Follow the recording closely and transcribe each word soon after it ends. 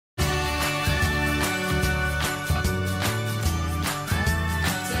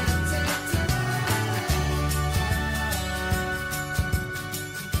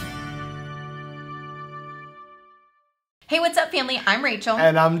Hey, what's up, family? I'm Rachel.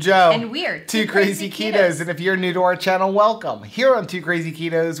 And I'm Joe. And we are Two Crazy Ketos. And if you're new to our channel, welcome. Here on Two Crazy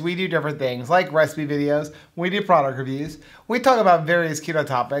Ketos, we do different things like recipe videos, we do product reviews, we talk about various keto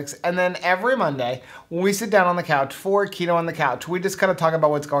topics, and then every Monday, when we sit down on the couch for Keto on the Couch, we just kind of talk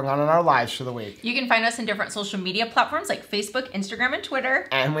about what's going on in our lives for the week. You can find us in different social media platforms like Facebook, Instagram, and Twitter.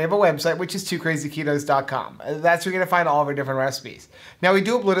 And we have a website, which is twocrazyketos.com. That's where you're going to find all of our different recipes. Now, we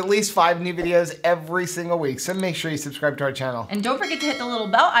do upload at least 5 new videos every single week, so make sure you subscribe to our channel. And don't forget to hit the little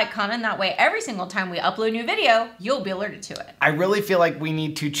bell icon, and that way every single time we upload a new video, you'll be alerted to it. I really feel like we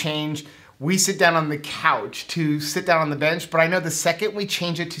need to change, we sit down on the couch to sit down on the bench, but I know the second we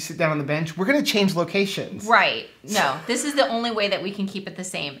change it to sit down on the bench, we're gonna change locations. Right, no, this is the only way that we can keep it the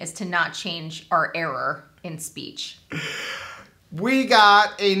same, is to not change our error in speech. We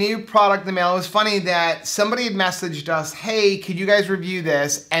got a new product in the mail. It was funny that somebody had messaged us, hey, could you guys review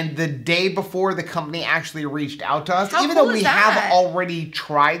this? And the day before, the company actually reached out to us, even though we have already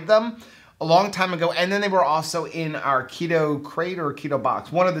tried them a long time ago. And then they were also in our keto crate or keto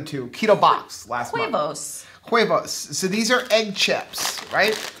box, one of the two, keto box last month. Quevos. Quevos. So these are egg chips,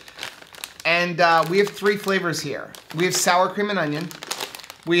 right? And we have 3 flavors here. We have sour cream and onion.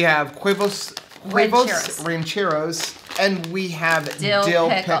 We have Quevos Rancheros. And we have dill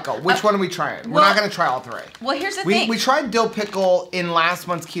pickle. Which one are we trying? We're not going to try all 3. Well, here's the thing. We tried dill pickle in last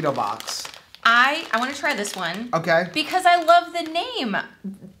month's keto box. I want to try this one. Okay. Because I love the name.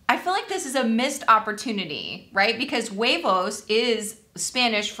 I feel like this is a missed opportunity, right? Because huevos is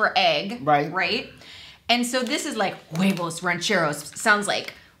Spanish for egg. Right. Right? And so this is like huevos rancheros. Sounds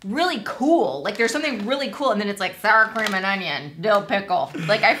like really cool. Like there's something really cool. And then it's like sour cream and onion, dill pickle.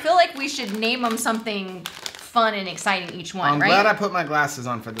 Like I feel like we should name them something fun and exciting each one, right? I'm glad I put my glasses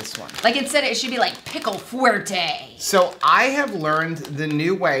on for this one. Like instead it should be like pickle fuerte. So I have learned the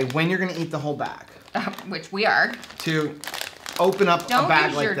new way when you're gonna eat the whole bag. Which we are. To open up a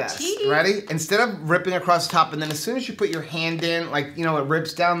bag like this. Teeth. Ready? Instead of ripping across the top, and then as soon as you put your hand in, like, you know, it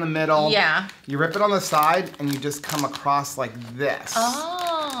rips down the middle. Yeah. You rip it on the side and you just come across like this.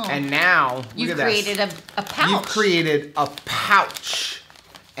 Oh. And now, you've created a pouch. You've created a pouch.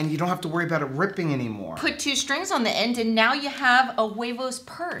 And you don't have to worry about it ripping anymore. Put 2 strings on the end and now you have a huevos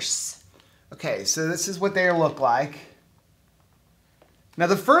purse. Okay, so this is what they look like. Now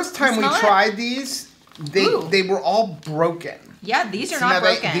the first time we tried these, they were all broken. Yeah, these are not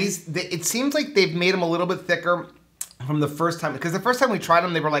broken. It seems like they've made them a little bit thicker from the first time. Because the first time we tried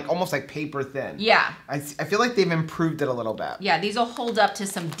them, they were like almost like paper thin. Yeah. I feel like they've improved it a little bit. Yeah, these will hold up to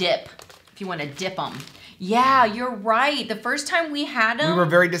some dip if you want to dip them. Yeah, you're right. The first time we had them, we were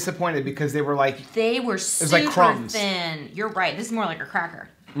very disappointed because they were like, they were super like crumbs. Thin. You're right. This is more like a cracker.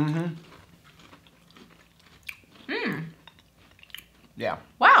 Mm-hmm. Mm. Yeah.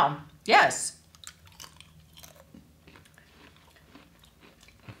 Wow. Yes.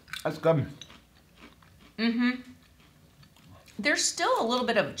 That's good. Mm-hmm. There's still a little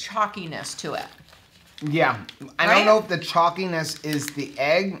bit of chalkiness to it. Yeah. I don't know if the chalkiness is the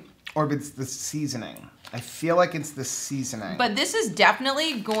egg or if it's the seasoning. I feel like it's the seasoning. But this is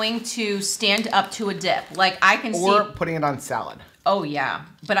definitely going to stand up to a dip. Like I can see. Or putting it on salad. Oh yeah.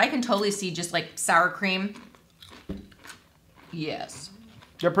 But I can totally see just like sour cream. Yes.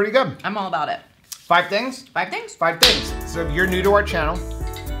 They're pretty good. I'm all about it. 5 things? 5 things. 5 things. So if you're new to our channel,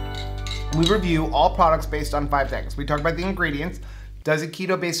 we review all products based on 5 things. We talk about the ingredients. Does it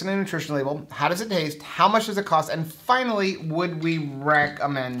keto based on a nutrition label? How does it taste? How much does it cost? And finally, would we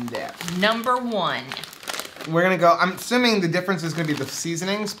recommend it? Number 1. We're gonna go, I'm assuming the difference is gonna be the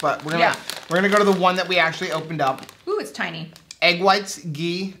seasonings, but we're gonna go to the one that we actually opened up. Ooh, it's tiny. Egg whites,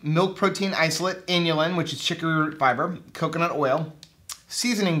 ghee, milk protein isolate, inulin, which is chicory root fiber, coconut oil,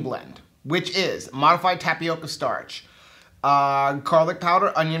 seasoning blend, which is modified tapioca starch, garlic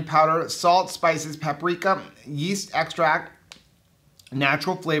powder, onion powder, salt, spices, paprika, yeast extract,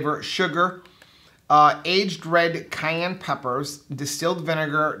 natural flavor, sugar, aged red cayenne peppers, distilled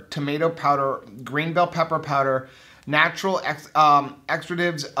vinegar, tomato powder, green bell pepper powder, natural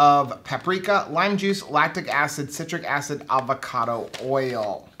extractives of paprika, lime juice, lactic acid, citric acid, avocado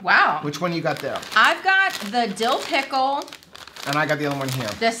oil. Wow. Which one you got there? I've got the dill pickle. And I got the other one here.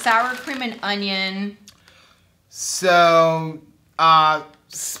 The sour cream and onion. So,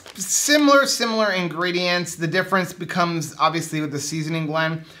 similar ingredients. The difference becomes obviously with the seasoning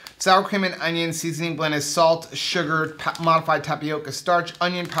blend. Sour cream and onion seasoning blend is salt, sugar, modified tapioca starch,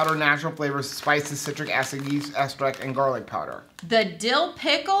 onion powder, natural flavors, spices, citric acid, yeast extract, and garlic powder. The dill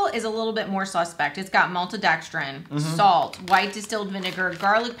pickle is a little bit more suspect. It's got maltodextrin, salt, white distilled vinegar,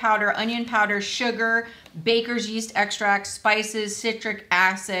 garlic powder, onion powder, sugar, baker's yeast extract, spices, citric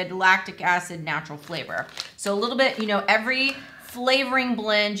acid, lactic acid, natural flavor. So a little bit, you know, every flavoring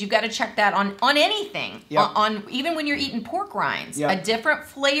blend, you've got to check that on anything. Yep. On even when you're eating pork rinds. Yep. A different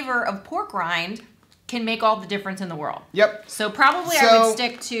flavor of pork rind can make all the difference in the world. Yep. So probably I would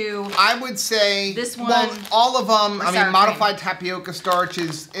stick to... I would say... This one... Well, all of them, I mean, modified tapioca starch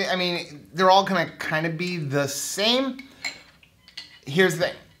is... I mean, they're all going to kind of be the same. Here's the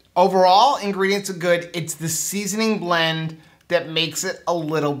thing. Overall, ingredients are good. It's the seasoning blend that makes it a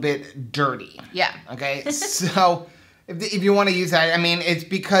little bit dirty. Yeah. Okay? So... If you want to use that, I mean, it's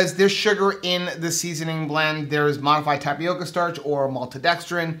because there's sugar in the seasoning blend. There's modified tapioca starch or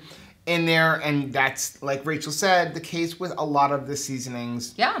maltodextrin in there. And that's, like Rachel said, the case with a lot of the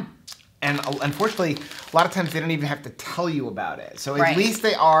seasonings. Yeah. And unfortunately, a lot of times they don't even have to tell you about it. So at least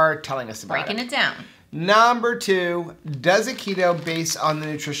they are telling us about Breaking it down. Number 2, does a keto based on the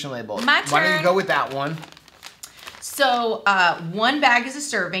nutrition label? My turn. Why don't you go with that one? So 1 bag is a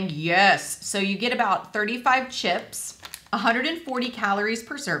serving, yes. So you get about 35 chips, 140 calories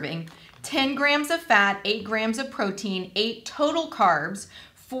per serving, 10 grams of fat, 8 grams of protein, 8 total carbs,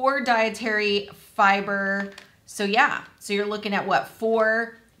 4 dietary fiber. So yeah, so you're looking at what,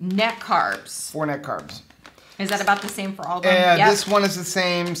 4 net carbs. 4 net carbs. Is that about the same for all of them? Yeah, this one is the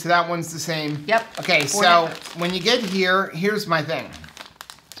same, so that one's the same. Yep. Okay, so when you get here, here's my thing.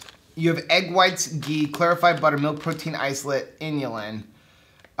 You have egg whites, ghee, clarified butter, milk protein isolate, inulin,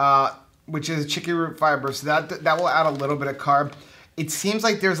 which is chicory root fiber. So that will add a little bit of carb. It seems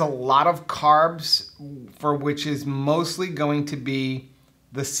like there's a lot of carbs for which is mostly going to be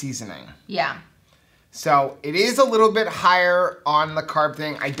the seasoning. Yeah. So it is a little bit higher on the carb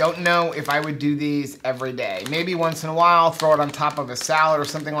thing. I don't know if I would do these every day. Maybe once in a while, throw it on top of a salad or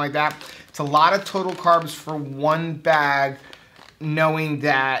something like that. It's a lot of total carbs for 1 bag, knowing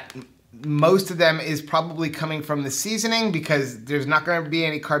that most of them is probably coming from the seasoning because there's not going to be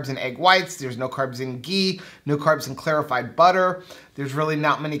any carbs in egg whites. There's no carbs in ghee, no carbs in clarified butter. There's really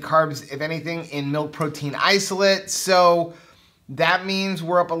not many carbs, if anything, in milk protein isolate. So that means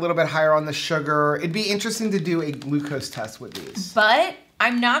we're up a little bit higher on the sugar. It'd be interesting to do a glucose test with these. But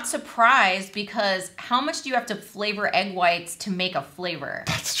I'm not surprised because how much do you have to flavor egg whites to make a flavor?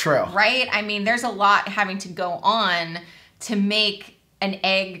 That's true. Right? I mean, there's a lot having to go on to make an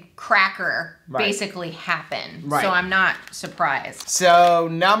egg cracker basically happen. Right. So I'm not surprised. So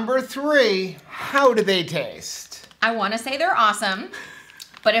number 3, how do they taste? I want to say they're awesome,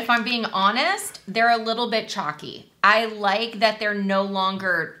 but if I'm being honest, they're a little bit chalky. I like that they're no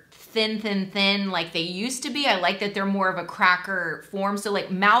longer thin like they used to be. I like that they're more of a cracker form. So like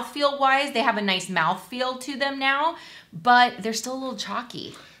mouthfeel wise, they have a nice mouthfeel to them now, but they're still a little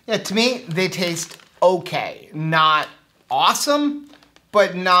chalky. Yeah, to me, they taste okay. Not awesome,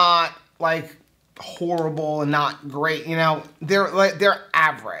 but not like horrible and not great. You know, they're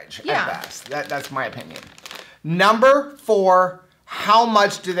average at best. That's my opinion. Number 4, how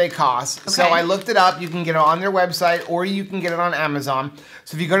much do they cost? Okay. So I looked it up. You can get it on their website or you can get it on Amazon.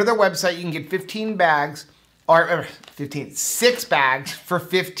 So if you go to their website, you can get 15 bags. Or 6 bags for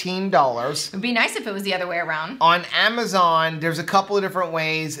 $15. It'd be nice if it was the other way around. On Amazon, there's a couple of different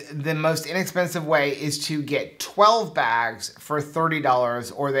ways. The most inexpensive way is to get 12 bags for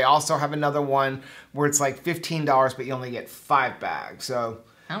 $30, or they also have another one where it's like $15, but you only get 5 bags. So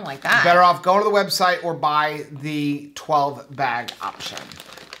I don't like that. Better off going to the website or buy the 12 bag option.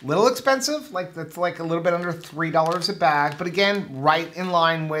 Little expensive, like that's like a little bit under $3 a bag, but again, right in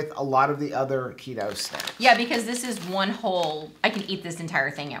line with a lot of the other keto snacks. Yeah, because this is one whole, I can eat this entire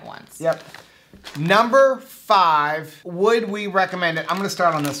thing at once. Yep. Number 5, would we recommend it? I'm gonna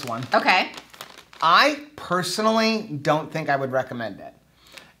start on this one. Okay. I personally don't think I would recommend it.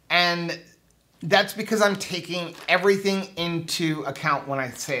 And that's because I'm taking everything into account when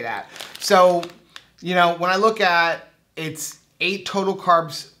I say that. So, you know, when I look at it's 8 total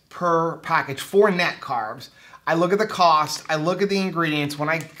carbs per package, 4 net carbs. I look at the cost, I look at the ingredients. When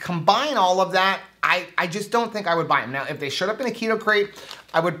I combine all of that, I just don't think I would buy them. Now, if they showed up in a keto crate,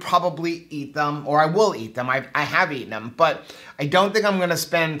 I would probably eat them, or I will eat them. I have eaten them, but I don't think I'm gonna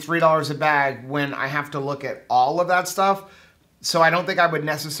spend $3 a bag when I have to look at all of that stuff. So I don't think I would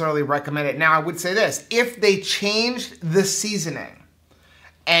necessarily recommend it. Now, I would say this, if they changed the seasoning,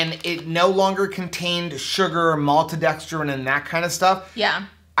 and it no longer contained sugar, maltodextrin, and that kind of stuff, yeah,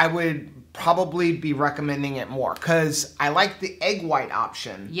 I would probably be recommending it more because I like the egg white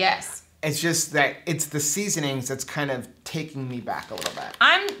option. Yes. It's just that it's the seasonings that's kind of taking me back a little bit.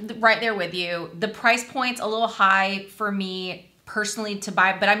 I'm right there with you. The price point's a little high for me personally to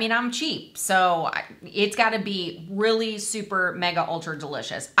buy, but I mean, I'm cheap, so it's got to be really super mega ultra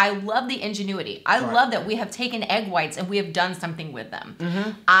delicious. I love the ingenuity. I love that we have taken egg whites and we have done something with them.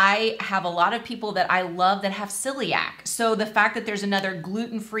 I have a lot of people that I love that have celiac, so the fact that there's another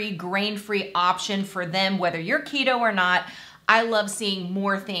gluten-free, grain-free option for them, whether you're keto or not, I love seeing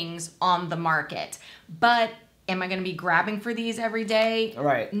more things on the market. But am I going to be grabbing for these every day?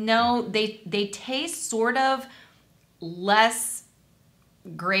 Right. No, they taste sort of less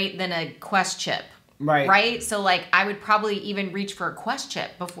great than a Quest chip. Right. Right? So like I would probably even reach for a Quest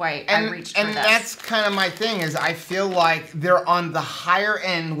chip before I reached for this. And that's kind of my thing is I feel like they're on the higher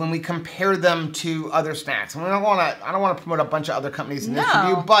end when we compare them to other snacks. And I don't want to promote a bunch of other companies in this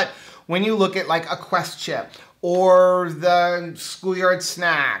review, but when you look at like a Quest chip or the schoolyard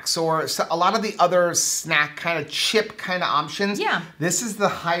snacks or a lot of the other snack kind of chip kind of options, this is the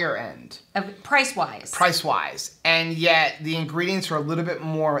higher end. Price-wise. Price-wise. And yet the ingredients are a little bit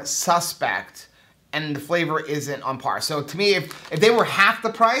more suspect and the flavor isn't on par. So to me, if they were half the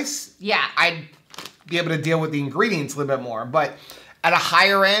price, I'd be able to deal with the ingredients a little bit more. But at a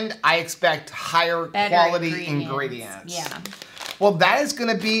higher end, I expect higher quality ingredients. Yeah. Well, that is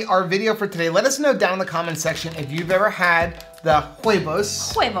going to be our video for today. Let us know down in the comment section if you've ever had the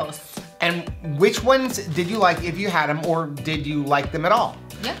Quevos. And which ones did you like if you had them, or did you like them at all?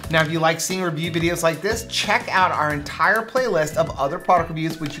 Yeah. Now, if you like seeing review videos like this, check out our entire playlist of other product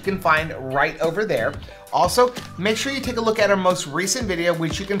reviews, which you can find right over there. Also, make sure you take a look at our most recent video,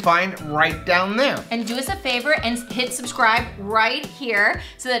 which you can find right down there. And do us a favor and hit subscribe right here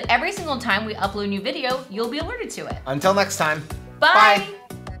so that every single time we upload a new video, you'll be alerted to it. Until next time, bye.